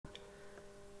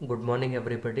Good morning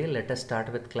everybody. Let us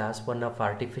start with class 1 of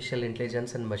Artificial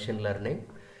Intelligence and Machine Learning.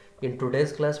 In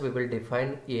today's class we will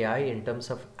define AI in terms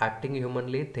of acting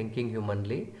humanly, thinking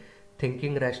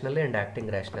rationally and acting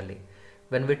rationally.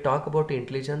 When we talk about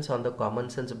intelligence on the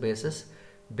common sense basis,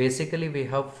 basically we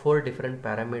have 4 different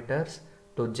parameters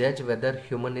to judge whether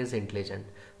human is intelligent.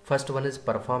 First one is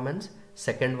performance,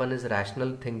 second one is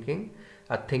rational thinking,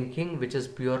 a thinking which is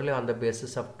purely on the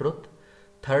basis of truth.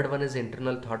 Third one is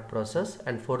internal thought process,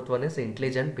 and fourth one is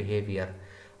intelligent behavior.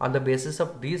 On the basis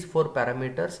of these 4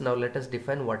 parameters, now let us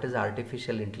define what is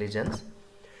artificial intelligence.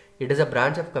 It is a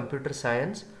branch of computer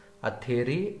science, a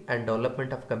theory and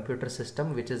development of computer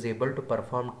system which is able to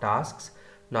perform tasks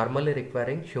normally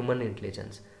requiring human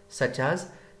intelligence, such as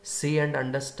see and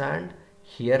understand,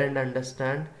 hear and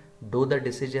understand, do the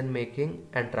decision making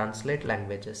and translate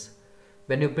languages.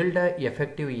 When you build an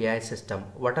effective AI system,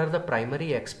 what are the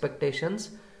primary expectations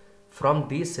from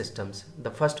these systems?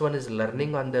 The first one is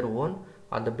learning on their own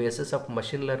on the basis of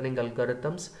machine learning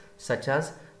algorithms such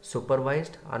as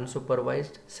supervised,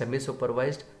 unsupervised,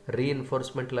 semi-supervised,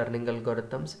 reinforcement learning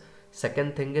algorithms.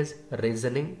 Second thing is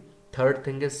reasoning. Third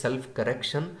thing is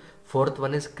self-correction. Fourth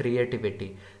one is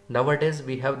creativity. Nowadays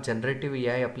we have generative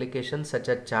AI applications such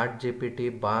as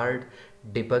ChatGPT, Bard,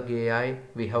 Debug AI,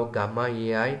 we have Gamma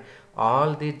AI.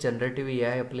 All these generative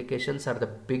AI applications are the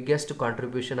biggest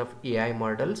contribution of AI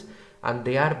models, and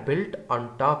they are built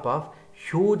on top of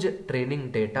huge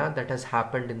training data that has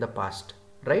happened in the past,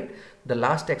 right? The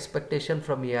last expectation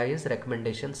from AI is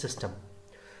recommendation system.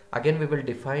 Again, we will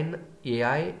define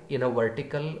AI in a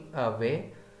vertical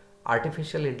way.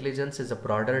 Artificial intelligence is a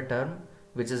broader term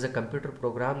which is a computer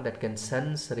program that can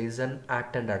sense, reason,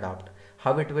 act and adapt.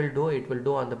 How it will do? It will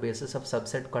do on the basis of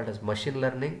subset called as machine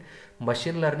learning.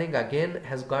 Machine learning again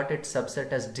has got its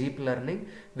subset as deep learning,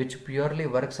 which purely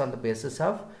works on the basis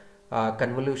of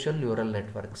convolution neural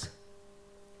networks.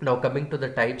 Now coming to the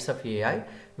types of AI,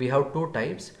 we have 2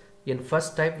 types. In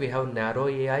first type we have narrow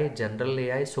AI, general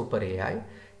AI, super AI.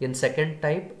 In second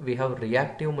type we have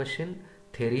reactive machine,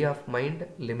 theory of mind,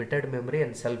 limited memory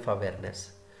and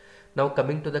self-awareness. Now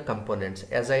coming to the components,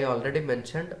 as I already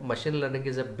mentioned, machine learning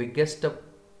is the biggest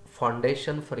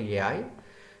foundation for AI.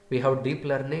 We have deep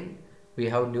learning, we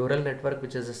have neural network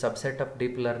which is a subset of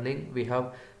deep learning, we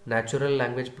have natural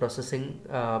language processing.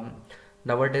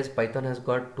 Nowadays Python has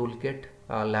got toolkit,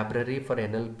 library for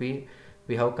NLP,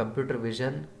 we have computer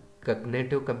vision,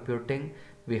 cognitive computing,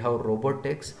 we have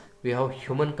robotics, we have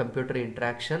human computer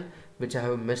interaction, which I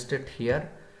have missed it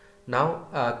here.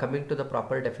 Now coming to the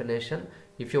proper definition,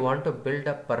 if you want to build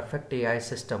a perfect AI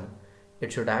system,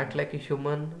 it should act like a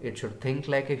human, it should think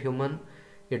like a human,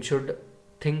 it should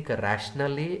think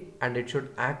rationally and it should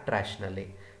act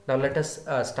rationally. Now let us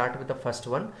start with the first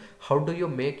one. How do you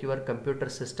make your computer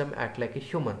system act like a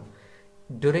human?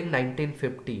 During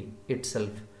 1950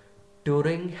 itself,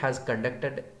 Turing has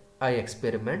conducted an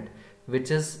experiment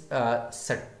which is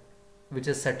set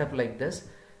up like this.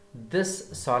 This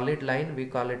solid line we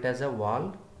call it as a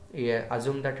wall.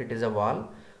 Assume that it is a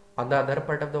wall. On the other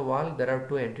part of the wall there are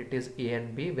 2 entities A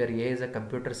and B, where A is a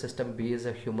computer system, B is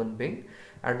a human being,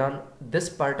 and on this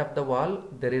part of the wall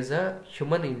there is a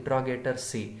human interrogator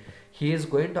C. He is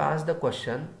going to ask the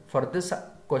question. For this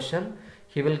question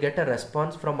he will get a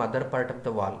response from other part of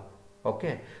the wall.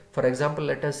 Okay, for example,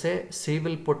 let us say C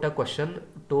will put a question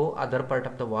to other part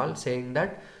of the wall saying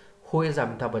that who is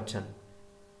Amitabh Bachchan.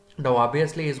 Now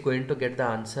obviously he is going to get the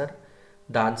answer.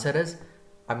 The answer is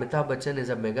Amitabh Bachchan is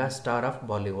a mega star of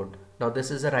Bollywood. Now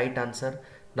this is the right answer.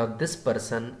 Now this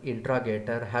person,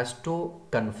 interrogator, has to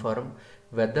confirm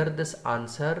whether this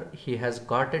answer he has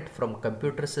got it from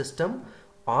computer system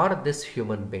or this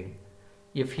human being.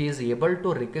 If he is able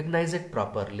to recognize it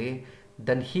properly,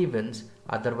 then he wins,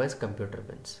 otherwise computer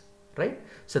wins, right?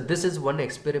 So this is one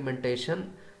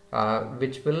experimentation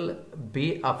which will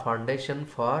be a foundation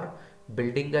for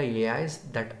building the AIs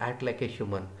that act like a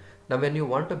human. Now when you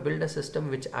want to build a system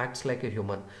which acts like a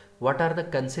human, what are the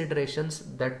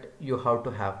considerations that you have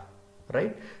to have,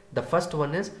 right? The first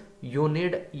one is you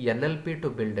need NLP to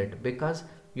build it, because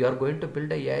you are going to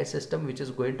build a AI system which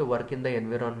is going to work in the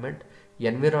environment.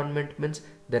 Environment means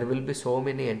there will be so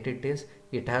many entities.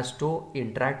 It has to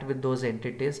interact with those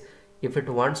entities. If it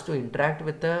wants to interact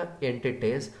with the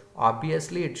entities,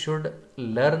 obviously it should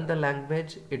learn the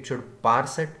language, it should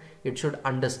parse it, it should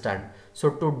understand.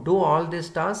 So to do all these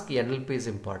tasks, NLP is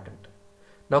important.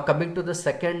 Now coming to the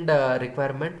second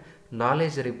requirement,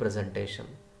 knowledge representation.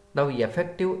 Now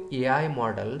effective AI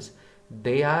models,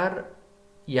 they are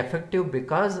effective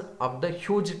because of the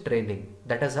huge training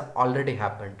that has already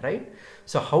happened, right?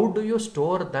 So how do you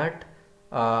store that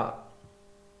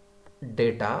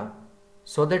data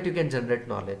so that you can generate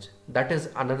knowledge. That is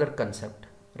another concept,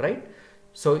 right?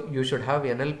 So you should have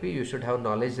NLP, you should have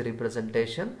knowledge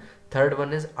representation. Third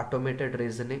one is automated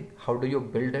reasoning. How do you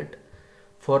build it?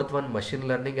 Fourth one, machine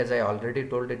learning. As I already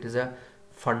told, it is a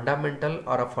fundamental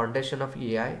or a foundation of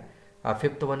AI.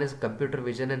 Fifth one is computer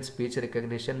vision and speech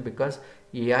recognition, because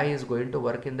AI is going to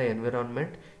work in the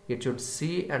environment. It should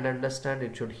see and understand,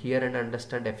 it should hear and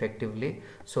understand effectively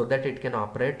so that it can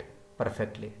operate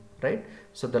perfectly, right?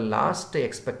 So the last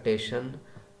expectation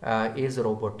is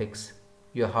robotics.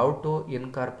 You have to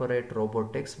incorporate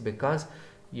robotics because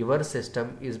your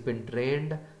system is been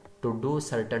trained to do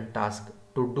certain task.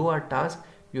 To do a task,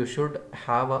 you should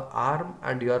have an arm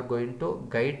and you are going to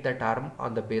guide that arm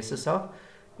on the basis of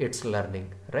its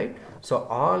learning, right? So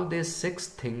all these 6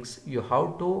 things you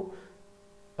have to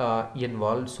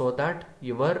involve so that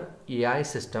your AI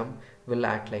system will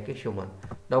act like a human.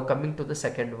 Now coming to the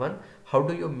second one, how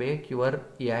do you make your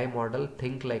AI model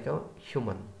think like a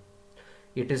human?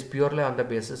 It is purely on the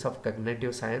basis of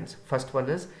cognitive science. First one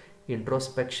is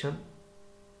introspection.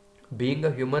 Being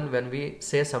a human, when we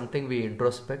say something, we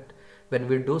introspect. When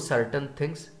we do certain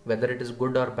things, whether it is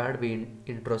good or bad, we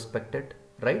introspect it,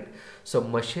 right? So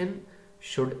machine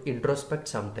should introspect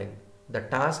something. The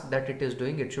task that it is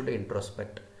doing, it should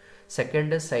introspect.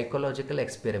 Second is psychological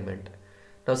experiment.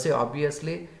 Now see,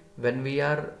 obviously when we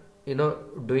are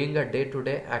doing a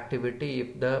day-to-day activity,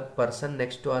 if the person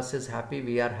next to us is happy,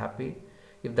 we are happy.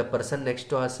 If the person next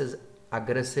to us is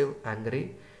aggressive,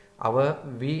 angry,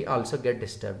 we also get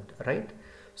disturbed, right?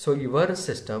 So your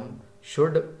system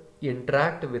should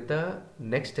interact with the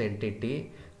next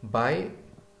entity by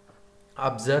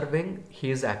observing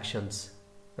his actions,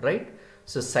 right?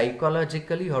 So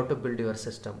psychologically you have to build your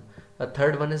system. A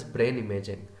third one is brain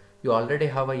imaging. You already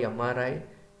have a MRI,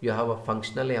 you have a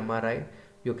functional MRI,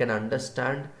 you can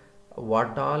understand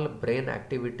what all brain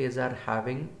activities are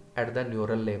having at the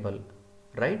neural level,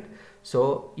 right?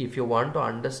 So if you want to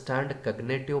understand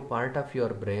cognitive part of your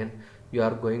brain, you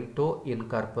are going to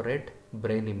incorporate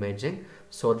brain imaging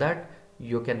so that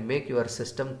you can make your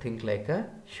system think like a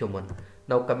human.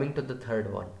 Now coming to the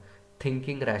third one,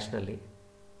 thinking rationally.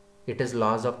 It is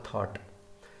laws of thought.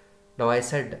 Now I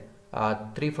said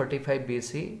 345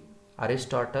 BC,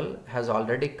 Aristotle has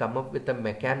already come up with a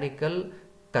mechanical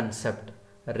concept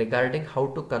regarding how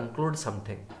to conclude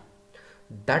something.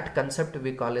 That concept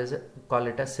we call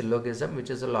it a syllogism, which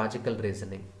is a logical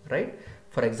reasoning, right?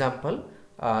 For example,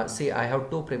 see, I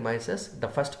have 2 premises. The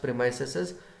first premises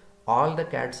is all the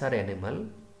cats are animal,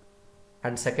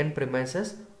 and second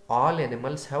premises, all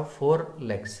animals have 4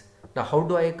 legs. Now how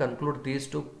do I conclude these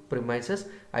 2 premises?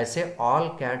 I say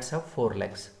all cats have 4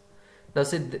 legs. Now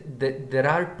see, there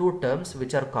are 2 terms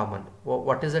which are common.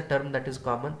 What is the term that is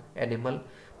common? Animal.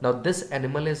 Now this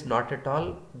animal is not at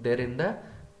all there in the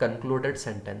concluded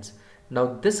sentence.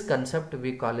 Now this concept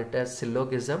we call it as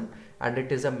syllogism, and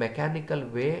it is a mechanical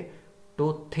way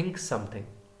to think something.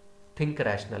 Think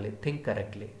rationally, think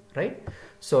correctly, right?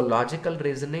 So logical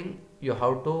reasoning you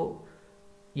have to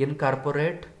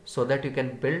incorporate so that you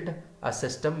can build a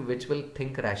system which will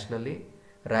think rationally.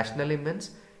 Rationally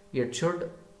means it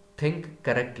should think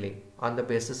correctly on the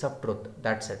basis of truth.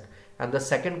 That's it. And the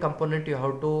second component you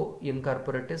have to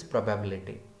incorporate is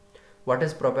probability. What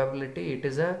is probability? It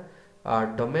is a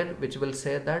domain which will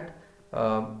say that,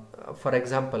 for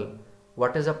example,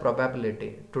 what is the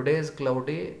probability? Today is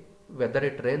cloudy, whether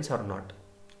it rains or not.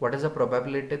 What is the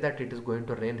probability that it is going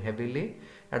to rain heavily,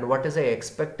 and what is the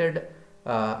expected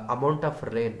amount of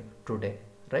rain today,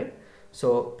 right?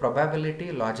 So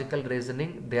probability, logical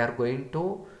reasoning, they are going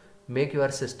to make your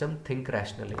system think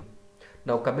rationally.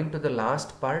 Now coming to the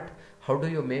last part, how do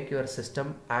you make your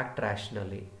system act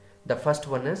rationally? The first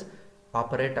one is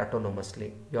operate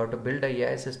autonomously. You have to build a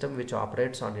AI system which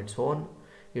operates on its own.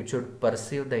 It should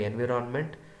perceive the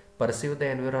environment. Perceive the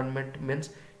environment means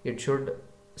it should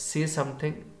see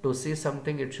something. To see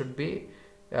something, it should be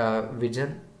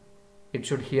vision. It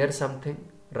should hear something,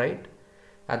 right?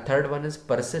 And third one is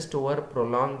persist over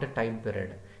prolonged time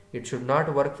period. It should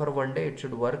not work for one day. It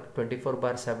should work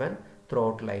 24/7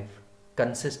 throughout life.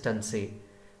 Consistency,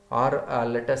 or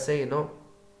let us say,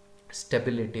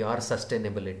 stability or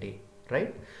sustainability,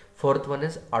 right? Fourth one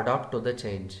is adapt to the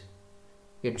change.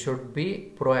 It should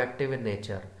be proactive in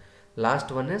nature.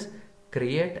 Last one is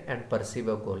create and perceive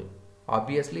a goal.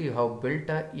 Obviously you have built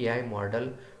a AI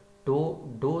model to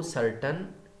do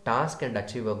certain task and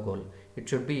achieve a goal. It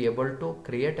should be able to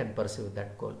create and perceive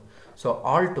that goal. So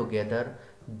all together,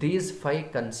 these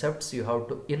 5 concepts you have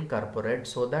to incorporate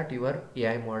so that your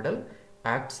AI model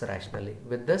acts rationally.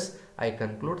 With this, I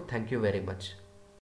conclude. Thank you very much.